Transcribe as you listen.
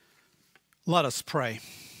Let us pray.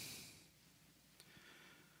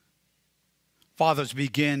 Father, as we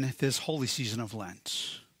begin this holy season of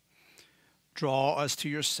Lent, draw us to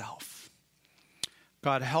yourself.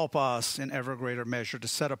 God, help us in ever greater measure to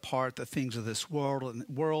set apart the things of this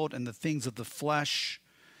world and the things of the flesh,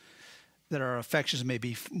 that our affections may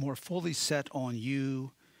be more fully set on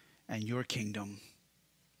you and your kingdom.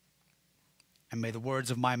 And may the words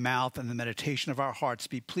of my mouth and the meditation of our hearts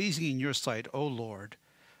be pleasing in your sight, O Lord,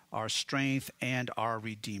 our strength and our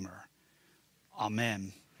Redeemer.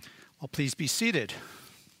 Amen. Well, please be seated.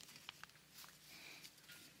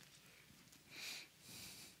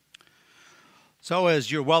 So,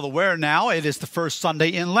 as you're well aware now, it is the first Sunday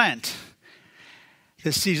in Lent.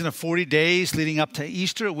 This season of 40 days leading up to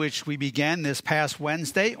Easter, which we began this past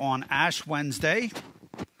Wednesday on Ash Wednesday.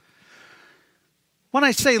 When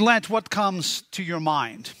I say Lent, what comes to your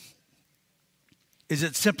mind? Is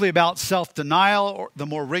it simply about self-denial, or the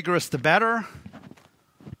more rigorous the better?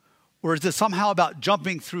 Or is it somehow about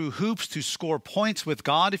jumping through hoops to score points with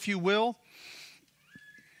God, if you will?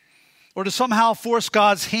 Or to somehow force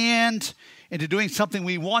God's hand into doing something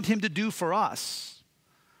we want him to do for us?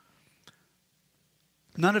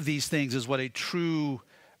 None of these things is what a true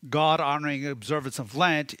God-honoring observance of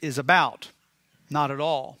Lent is about. Not at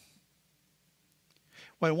all.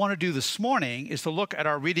 What I want to do this morning is to look at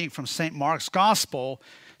our reading from St. Mark's Gospel,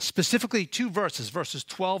 specifically two verses, verses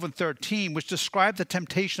 12 and 13, which describe the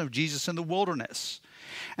temptation of Jesus in the wilderness.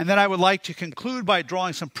 And then I would like to conclude by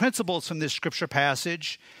drawing some principles from this scripture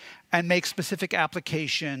passage and make specific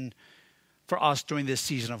application for us during this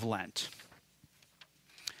season of Lent.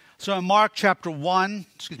 So in Mark chapter 1,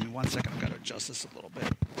 excuse me one second, I've got to adjust this a little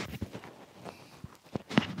bit.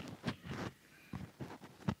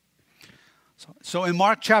 So in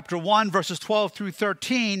Mark chapter 1, verses 12 through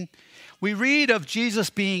 13, we read of Jesus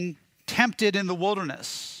being tempted in the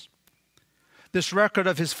wilderness. This record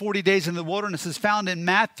of his 40 days in the wilderness is found in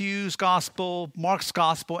Matthew's Gospel, Mark's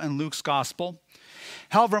Gospel, and Luke's Gospel.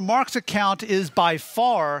 However, Mark's account is by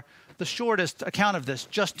far the shortest account of this,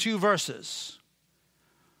 just 2 verses.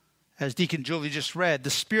 As Deacon Julie just read, the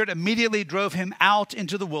Spirit immediately drove him out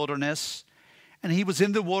into the wilderness, and he was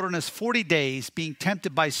in the wilderness 40 days being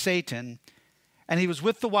tempted by Satan, and he was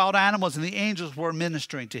with the wild animals, and the angels were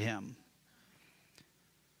ministering to him.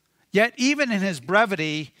 Yet even in his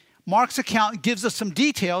brevity, Mark's account gives us some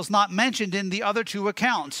details not mentioned in the other 2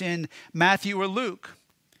 accounts, in Matthew or Luke.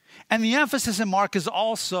 And the emphasis in Mark is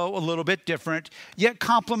also a little bit different, yet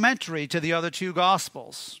complementary to the other 2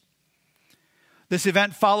 Gospels. This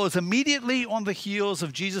event follows immediately on the heels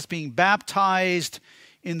of Jesus being baptized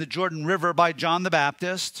in the Jordan River by John the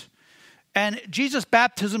Baptist. And Jesus'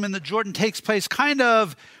 baptism in the Jordan takes place kind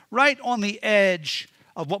of right on the edge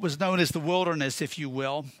of what was known as the wilderness, if you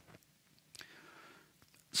will.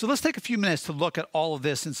 So let's take a few minutes to look at all of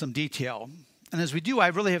this in some detail. And as we do, I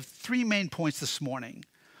really have 3 main points this morning.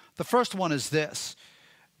 The first one is this: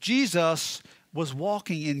 Jesus was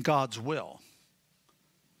walking in God's will.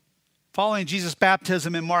 Following Jesus'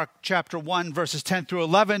 baptism in Mark chapter 1, verses 10 through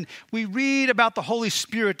 11, we read about the Holy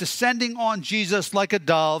Spirit descending on Jesus like a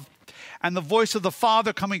dove, and the voice of the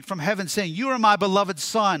Father coming from heaven saying, "You are my beloved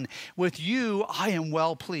Son. With you I am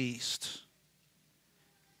well pleased."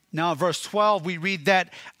 Now in verse 12, we read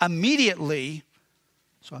that immediately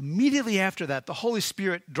after that, the Holy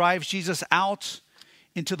Spirit drives Jesus out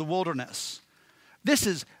into the wilderness. This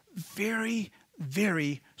is very,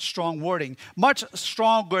 very strong wording, much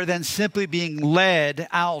stronger than simply being led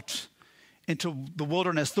out into the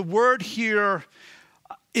wilderness. The word here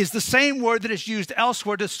is the same word that is used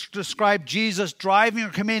elsewhere to describe Jesus driving or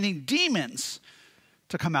commanding demons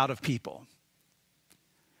to come out of people.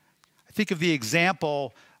 I think of the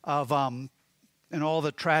example of, in all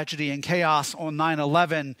the tragedy and chaos on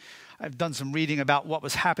 9/11, I've done some reading about what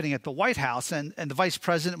was happening at the White House, and the vice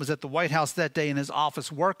president was at the White House that day in his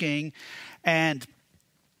office working, and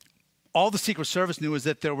all the Secret Service knew was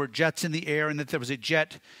that there were jets in the air and that there was a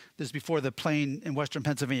jet, this is before the plane in Western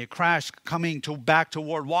Pennsylvania crashed, coming back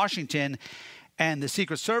toward Washington. And the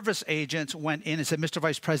Secret Service agents went in and said, "Mr.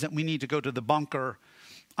 Vice President, we need to go to the bunker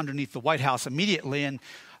underneath the White House immediately." And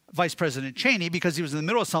Vice President Cheney, because he was in the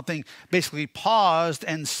middle of something, basically paused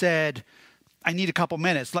and said, "I need a couple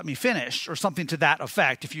minutes, let me finish," or something to that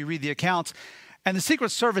effect, if you read the accounts. And the Secret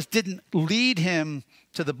Service didn't lead him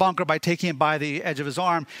to the bunker by taking him by the edge of his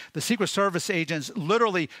arm. The Secret Service agents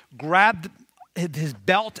literally grabbed his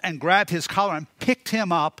belt and grabbed his collar and picked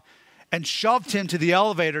him up and shoved him to the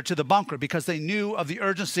elevator to the bunker because they knew of the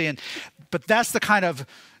urgency. But that's the kind of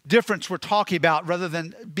difference we're talking about, rather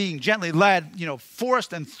than being gently led,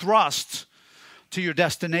 forced and thrust to your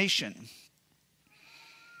destination.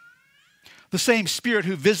 The same Spirit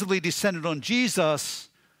who visibly descended on Jesus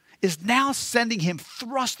is now sending him,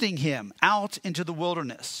 thrusting him out into the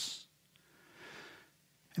wilderness.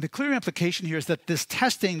 And the clear implication here is that this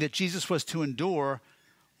testing that Jesus was to endure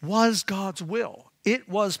was God's will. It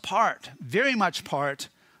was part, very much part,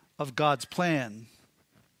 of God's plan.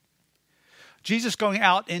 Jesus going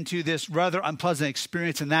out into this rather unpleasant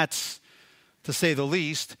experience, and that's, to say the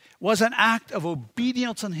least, was an act of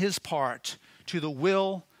obedience on his part to the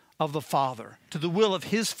will of the Father, to the will of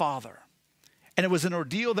his Father. And it was an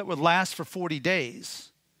ordeal that would last for 40 days.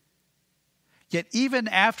 Yet even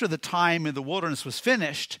after the time in the wilderness was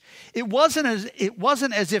finished, it wasn't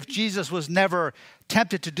as if Jesus was never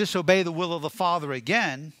tempted to disobey the will of the Father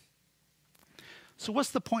again. So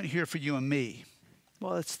what's the point here for you and me?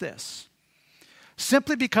 Well, it's this.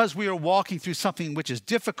 Simply because we are walking through something which is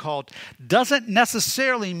difficult doesn't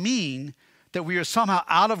necessarily mean that we are somehow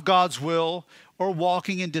out of God's will or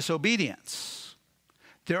walking in disobedience.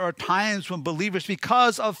 There are times when believers,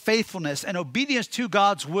 because of faithfulness and obedience to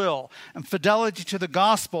God's will and fidelity to the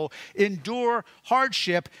gospel, endure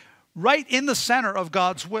hardship right in the center of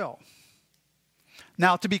God's will.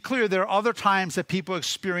 Now, to be clear, there are other times that people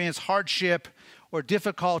experience hardship or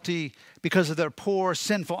difficulty because of their poor,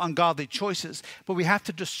 sinful, ungodly choices. But we have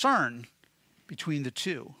to discern between the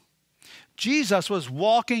two. Jesus was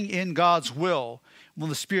walking in God's will when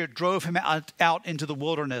the Spirit drove him out into the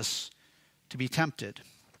wilderness to be tempted.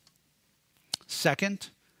 Second,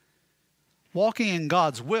 walking in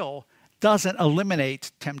God's will doesn't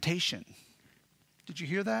eliminate temptation. Did you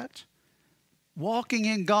hear that? Walking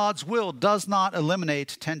in God's will does not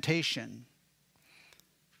eliminate temptation.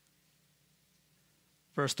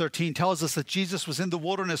 Verse 13 tells us that Jesus was in the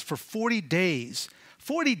wilderness for 40 days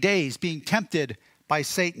being tempted by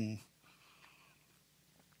Satan.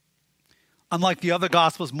 Unlike the other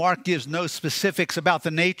Gospels, Mark gives no specifics about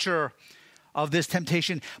the nature of this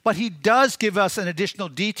temptation, but he does give us an additional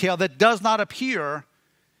detail that does not appear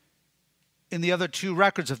in the other two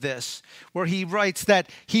records of this, where he writes that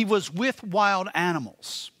he was with wild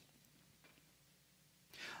animals.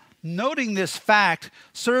 Noting this fact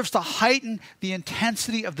serves to heighten the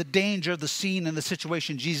intensity of the danger of the scene and the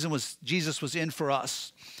situation Jesus was in for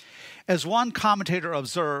us. As one commentator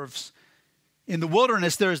observes, in the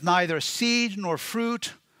wilderness there is neither seed nor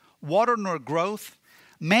fruit, water nor growth.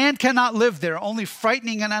 Man cannot live there. Only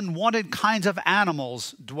frightening and unwanted kinds of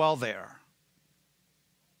animals dwell there.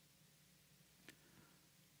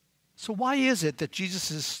 So why is it that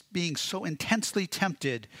Jesus is being so intensely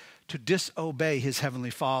tempted to disobey his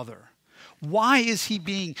heavenly Father? Why is he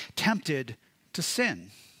being tempted to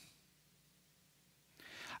sin?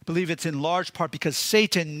 I believe it's in large part because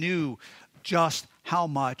Satan knew just how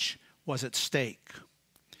much was at stake.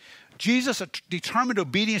 Jesus' determined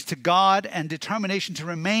obedience to God and determination to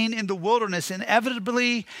remain in the wilderness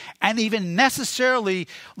inevitably and even necessarily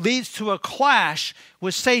leads to a clash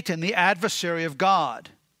with Satan, the adversary of God.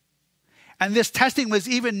 And this testing was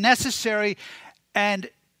even necessary, and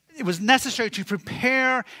it was necessary to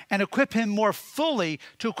prepare and equip him more fully,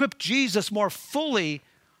 to equip Jesus more fully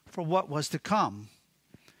for what was to come.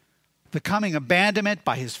 The coming abandonment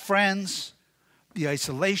by his friends, the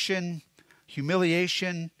isolation,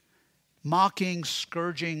 humiliation, mocking,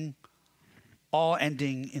 scourging, all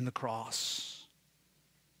ending in the cross.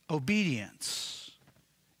 Obedience,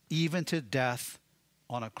 even to death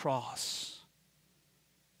on a cross.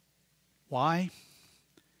 Why?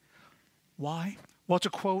 Why? Well, to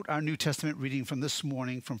quote our New Testament reading from this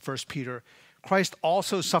morning from 1 Peter, Christ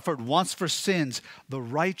also suffered once for sins, the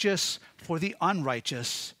righteous for the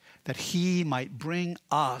unrighteous, that he might bring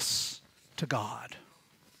us to God.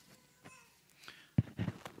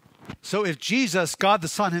 So if Jesus, God the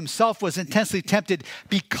Son himself, was intensely tempted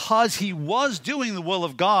because he was doing the will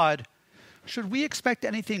of God, should we expect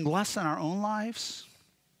anything less in our own lives?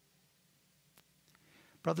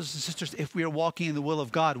 Brothers and sisters, if we are walking in the will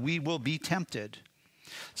of God, we will be tempted.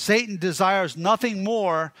 Satan desires nothing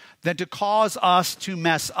more than to cause us to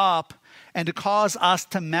mess up, and to cause us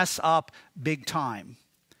to mess up big time.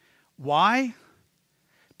 Why?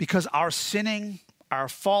 Because our sinning, our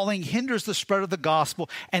falling hinders the spread of the gospel,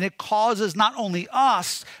 and it causes not only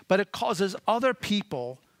us, but it causes other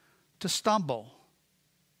people to stumble.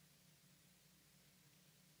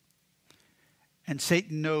 And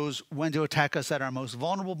Satan knows when to attack us at our most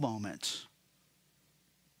vulnerable moments.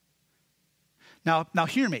 Now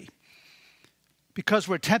hear me. Because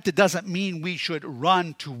we're tempted doesn't mean we should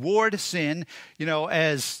run toward sin. You know,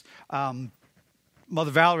 as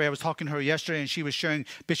Mother Valerie, I was talking to her yesterday, and she was sharing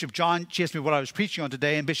Bishop John. She asked me what I was preaching on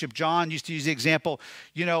today, and Bishop John used to use the example,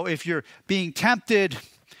 you know, if you're being tempted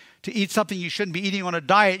to eat something you shouldn't be eating on a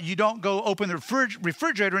diet, you don't go open the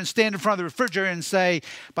refrigerator and stand in front of the refrigerator and say,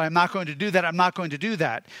 but I'm not going to do that, I'm not going to do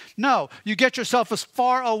that. No, you get yourself as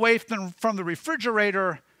far away from the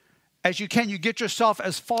refrigerator as you can. You get yourself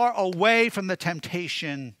as far away from the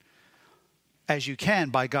temptation as you can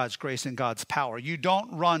by God's grace and God's power. You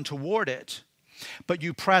don't run toward it, but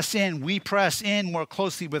you press in. We press in more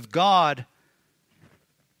closely with God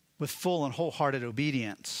with full and wholehearted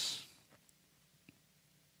obedience.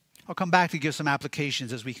 I'll come back to give some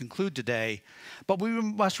applications as we conclude today, but we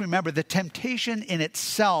must remember that temptation in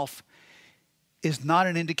itself is not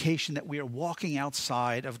an indication that we are walking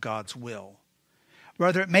outside of God's will.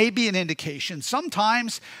 Rather, it may be an indication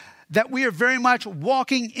sometimes that we are very much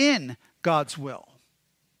walking in God's will.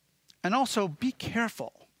 And also be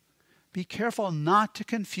careful. Be careful not to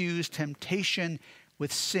confuse temptation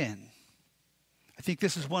with sin. I think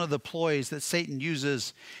this is one of the ploys that Satan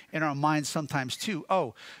uses in our minds sometimes too.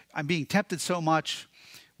 Oh, I'm being tempted so much.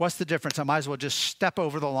 What's the difference? I might as well just step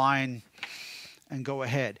over the line and go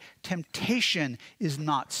ahead. Temptation is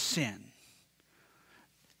not sin.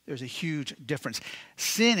 There's a huge difference.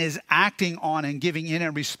 Sin is acting on and giving in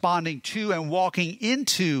and responding to and walking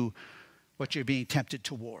into what you're being tempted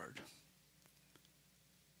toward.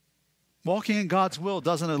 Walking in God's will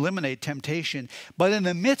doesn't eliminate temptation, but in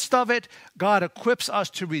the midst of it, God equips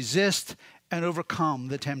us to resist and overcome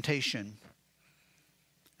the temptation.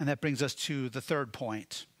 And that brings us to the third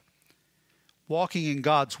point. Walking in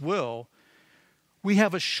God's will, we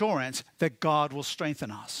have assurance that God will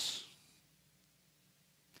strengthen us.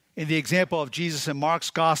 In the example of Jesus in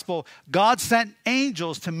Mark's gospel, God sent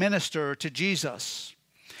angels to minister to Jesus.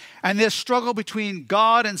 And this struggle between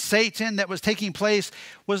God and Satan that was taking place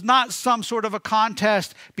was not some sort of a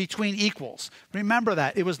contest between equals. Remember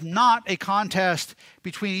that. It was not a contest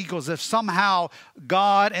between equals if somehow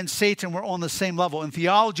God and Satan were on the same level. In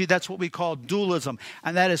theology, that's what we call dualism.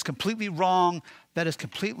 And that is completely wrong. That is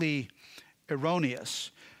completely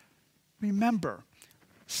erroneous. Remember,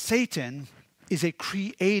 Satan is a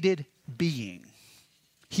created being.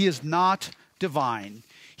 He is not divine.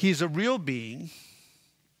 He is a real being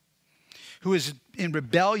who is in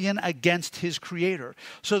rebellion against his creator.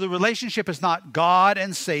 So the relationship is not God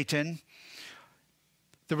and Satan.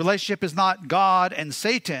 The relationship is not God and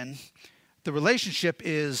Satan. The relationship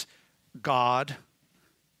is God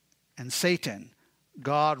and Satan.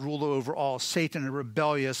 God ruled over all, Satan a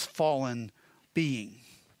rebellious, fallen being.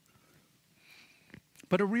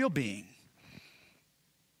 But a real being.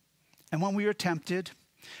 And when we are tempted,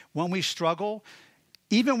 when we struggle,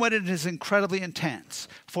 even when it is incredibly intense,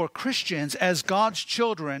 for Christians as God's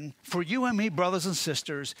children, for you and me, brothers and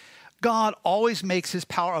sisters, God always makes his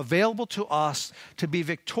power available to us to be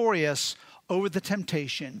victorious over the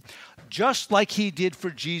temptation, just like he did for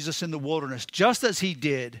Jesus in the wilderness, just as he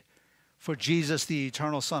did for Jesus, the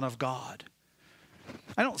eternal Son of God.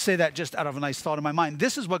 I don't say that just out of a nice thought in my mind.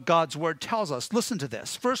 This is what God's word tells us. Listen to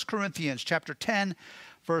this. 1 Corinthians chapter 10,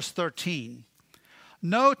 verse 13.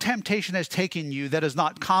 No temptation has taken you that is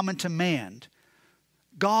not common to man.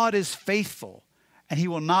 God is faithful, and he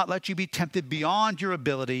will not let you be tempted beyond your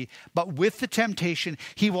ability, but with the temptation,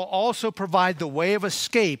 he will also provide the way of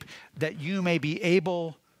escape that you may be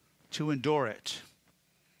able to endure it.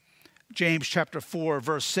 James chapter 4,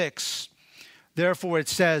 verse 6. Therefore it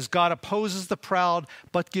says, God opposes the proud,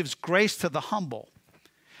 but gives grace to the humble.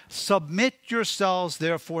 Submit yourselves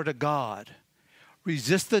therefore to God.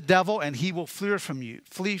 Resist the devil, and he will flee from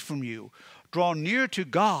you. Draw near to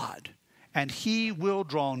God, and he will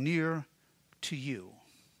draw near to you.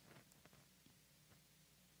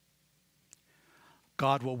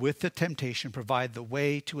 God will, with the temptation, provide the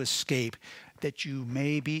way to escape that you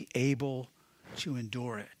may be able to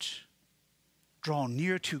endure it. Draw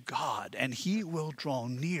near to God, and he will draw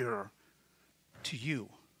near to you.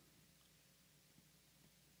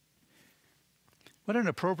 What an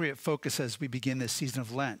appropriate focus as we begin this season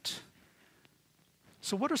of Lent.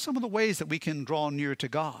 So what are some of the ways that we can draw near to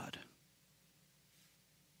God?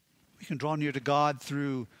 We can draw near to God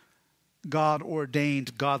through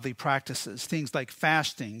God-ordained godly practices, things like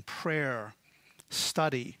fasting, prayer,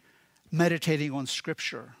 study, meditating on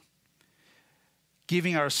Scripture,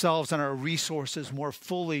 giving ourselves and our resources more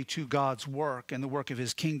fully to God's work and the work of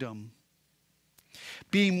his kingdom,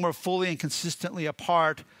 being more fully and consistently a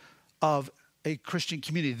part of a Christian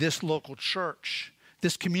community, this local church,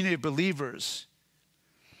 this community of believers,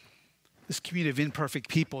 this community of imperfect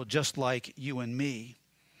people just like you and me.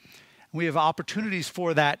 We have opportunities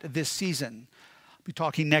for that this season. I'll be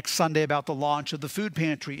talking next Sunday about the launch of the food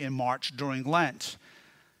pantry in March during Lent.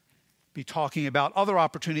 be talking about other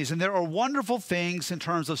opportunities. And there are wonderful things in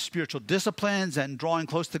terms of spiritual disciplines and drawing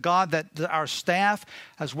close to God that our staff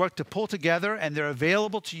has worked to pull together, and they're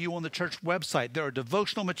available to you on the church website. There are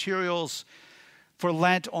devotional materials for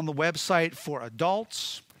Lent on the website for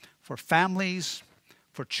adults, for families,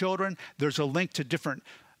 for children. There's a link to different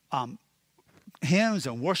hymns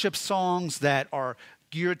and worship songs that are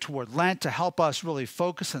geared toward Lent to help us really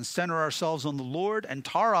focus and center ourselves on the Lord. And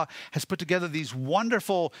Tara has put together these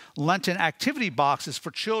wonderful Lenten activity boxes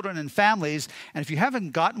for children and families. And if you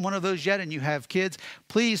haven't gotten one of those yet and you have kids,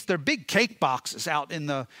 please, they're big cake boxes out in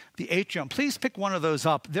the atrium. Please pick one of those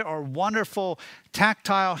up. There are wonderful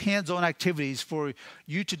tactile, hands-on activities for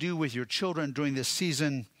you to do with your children during this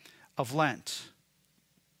season of Lent.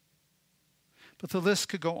 But the list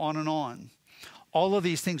could go on and on. All of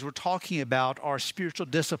these things we're talking about are spiritual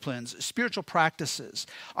disciplines, spiritual practices.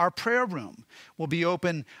 Our prayer room will be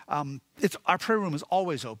open. Our prayer room is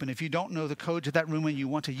always open. If you don't know the code to that room and you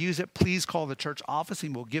want to use it, please call the church office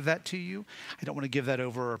and we'll give that to you. I don't want to give that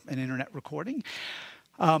over an internet recording.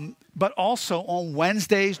 But also on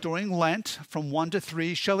Wednesdays during Lent from 1 to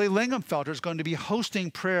 3, Shelley Lingenfelter is going to be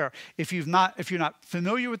hosting prayer. If you're not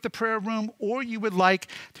familiar with the prayer room, or you would like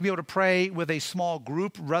to be able to pray with a small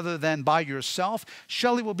group rather than by yourself,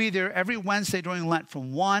 Shelley will be there every Wednesday during Lent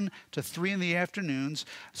from 1 to 3 in the afternoons,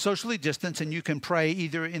 socially distanced, and you can pray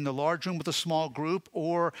either in the large room with a small group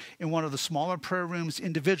or in one of the smaller prayer rooms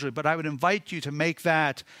individually. But I would invite you to make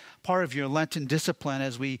that part of your Lenten discipline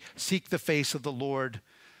as we seek the face of the Lord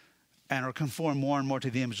and are conformed more and more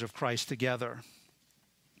to the image of Christ together.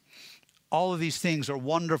 All of these things are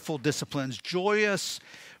wonderful disciplines, joyous,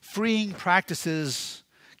 freeing practices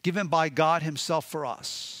given by God himself for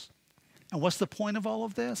us. And what's the point of all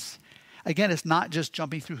of this? Again, it's not just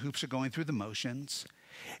jumping through hoops or going through the motions.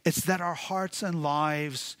 It's that our hearts and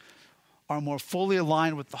lives are more fully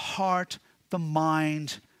aligned with the heart, the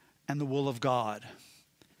mind, and the will of God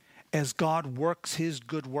as God works his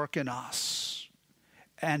good work in us.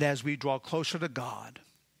 And as we draw closer to God.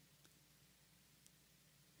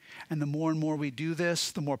 And the more and more we do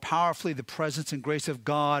this, the more powerfully the presence and grace of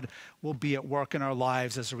God will be at work in our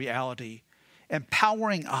lives as a reality,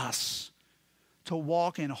 empowering us to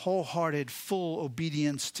walk in wholehearted, full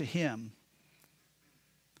obedience to him.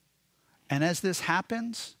 And as this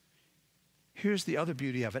happens, here's the other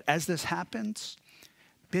beauty of it. As this happens,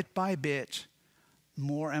 bit by bit,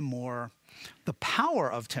 more and more, the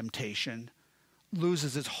power of temptation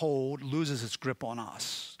loses its hold, loses its grip on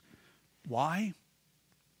us. Why?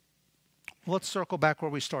 Well, let's circle back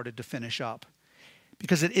where we started to finish up.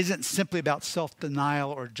 Because it isn't simply about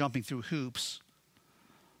self-denial or jumping through hoops.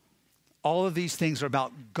 All of these things are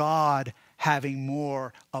about God having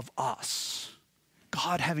more of us.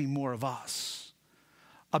 God having more of us.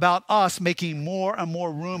 About us making more and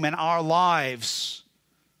more room in our lives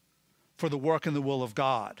for the work and the will of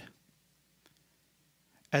God.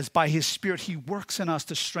 As by his Spirit, he works in us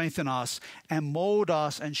to strengthen us and mold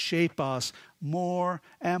us and shape us more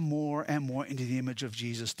and more and more into the image of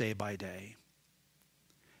Jesus day by day.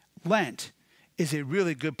 Lent is a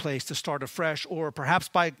really good place to start afresh, or perhaps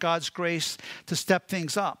by God's grace to step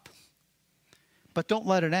things up. But don't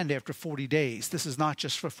let it end after 40 days. This is not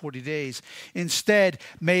just for 40 days. Instead,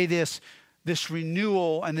 may this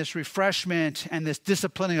renewal and this refreshment and this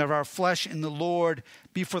disciplining of our flesh in the Lord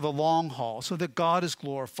be for the long haul, so that God is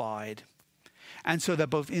glorified, and so that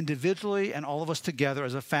both individually and all of us together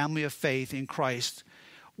as a family of faith in Christ,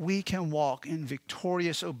 we can walk in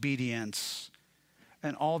victorious obedience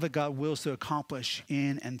and all that God wills to accomplish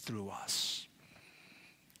in and through us.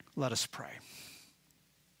 Let us pray.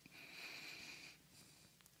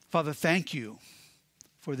 Father, thank you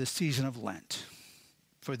for this season of Lent,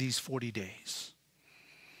 for these 40 days,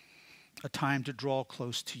 a time to draw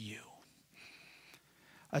close to you,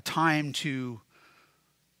 a time to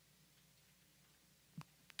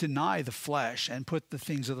deny the flesh and put the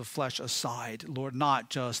things of the flesh aside, Lord, not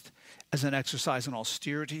just as an exercise in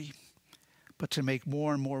austerity, but to make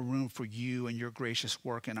more and more room for you and your gracious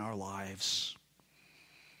work in our lives,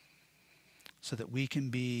 so that we can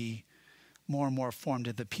be more and more formed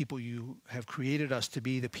into the people you have created us to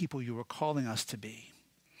be, the people you are calling us to be.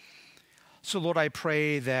 So, Lord, I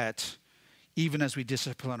pray that even as we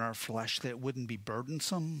discipline our flesh, that it wouldn't be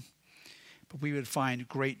burdensome, but we would find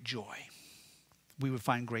great joy. We would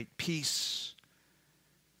find great peace,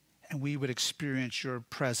 and we would experience your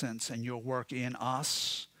presence and your work in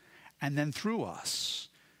us, and then through us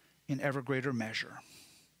in ever greater measure.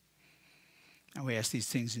 And we ask these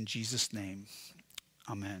things in Jesus' name.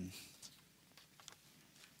 Amen.